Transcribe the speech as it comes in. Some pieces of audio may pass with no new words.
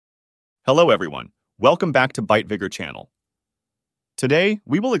Hello everyone, welcome back to Byte Vigor channel. Today,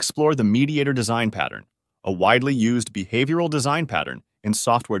 we will explore the Mediator Design Pattern, a widely used behavioral design pattern in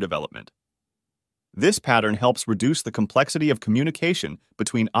software development. This pattern helps reduce the complexity of communication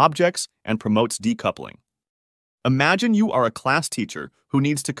between objects and promotes decoupling. Imagine you are a class teacher who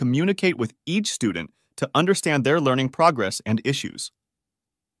needs to communicate with each student to understand their learning progress and issues.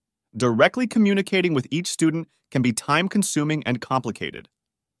 Directly communicating with each student can be time-consuming and complicated.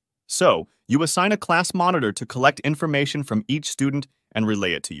 So, you assign a class monitor to collect information from each student and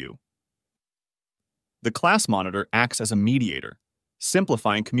relay it to you. The class monitor acts as a mediator,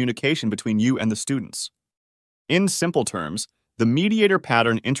 simplifying communication between you and the students. In simple terms, the mediator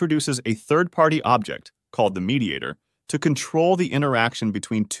pattern introduces a third-party object, called the mediator, to control the interaction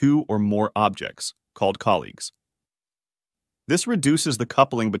between two or more objects, called colleagues. This reduces the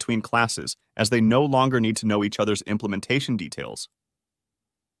coupling between classes as they no longer need to know each other's implementation details.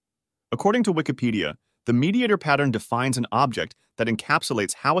 According to Wikipedia, the mediator pattern defines an object that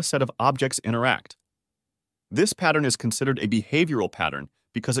encapsulates how a set of objects interact. This pattern is considered a behavioral pattern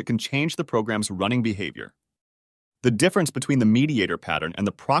because it can change the program's running behavior. The difference between the mediator pattern and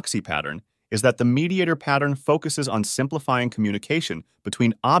the proxy pattern is that the mediator pattern focuses on simplifying communication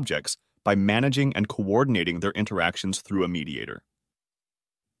between objects by managing and coordinating their interactions through a mediator.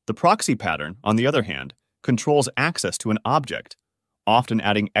 The proxy pattern, on the other hand, controls access to an object, often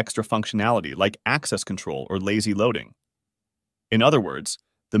adding extra functionality like access control or lazy loading. In other words,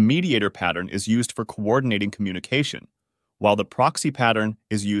 the mediator pattern is used for coordinating communication, while the proxy pattern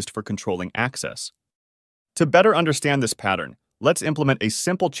is used for controlling access. To better understand this pattern, let's implement a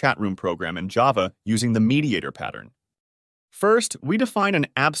simple chat room program in Java using the mediator pattern. First, we define an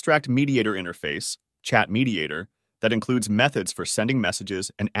abstract mediator interface, chat mediator, that includes methods for sending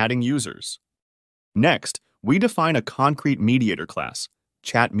messages and adding users. Next, we define a concrete mediator class,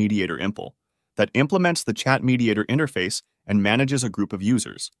 chat mediator impl, that implements the chat mediator interface and manages a group of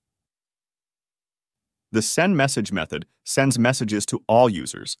users. The send message method sends messages to all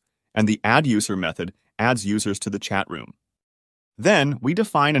users, and the add user method adds users to the chat room. Then, we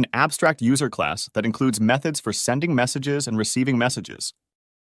define an abstract user class that includes methods for sending messages and receiving messages.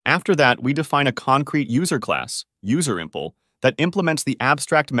 After that, we define a concrete user class, user_impl, that implements the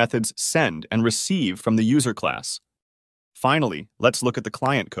abstract methods send and receive from the user class. Finally, let's look at the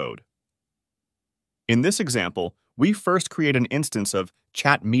client code. In this example, we first create an instance of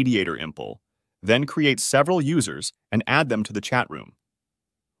chat mediator impl, then create several users and add them to the chat room.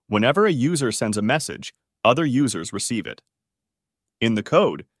 Whenever a user sends a message, other users receive it. In the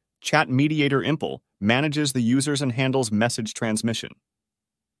code, chat mediator impl manages the users and handles message transmission.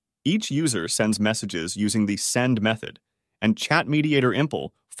 Each user sends messages using the send method, and chat mediator impl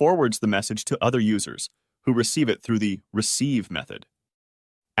forwards the message to other users, who receive it through the receive method.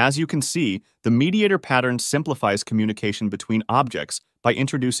 As you can see, the mediator pattern simplifies communication between objects by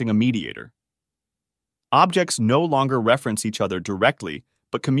introducing a mediator. Objects no longer reference each other directly,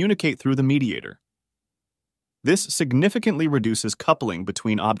 but communicate through the mediator. This significantly reduces coupling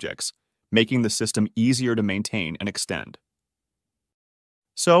between objects, making the system easier to maintain and extend.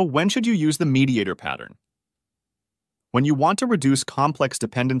 So, when should you use the mediator pattern? When you want to reduce complex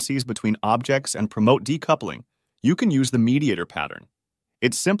dependencies between objects and promote decoupling, you can use the mediator pattern.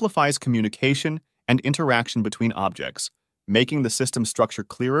 It simplifies communication and interaction between objects, making the system structure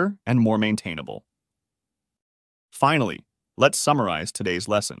clearer and more maintainable. Finally, let's summarize today's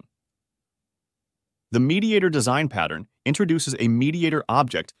lesson. The Mediator Design Pattern introduces a mediator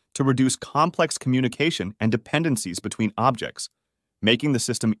object to reduce complex communication and dependencies between objects, making the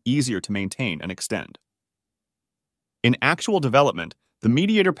system easier to maintain and extend. In actual development, the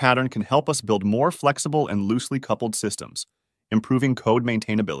mediator pattern can help us build more flexible and loosely coupled systems, improving code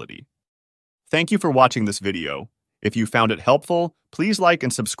maintainability. Thank you for watching this video. If you found it helpful, please like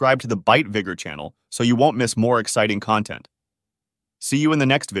and subscribe to the Byte Vigor channel so you won't miss more exciting content. See you in the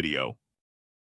next video.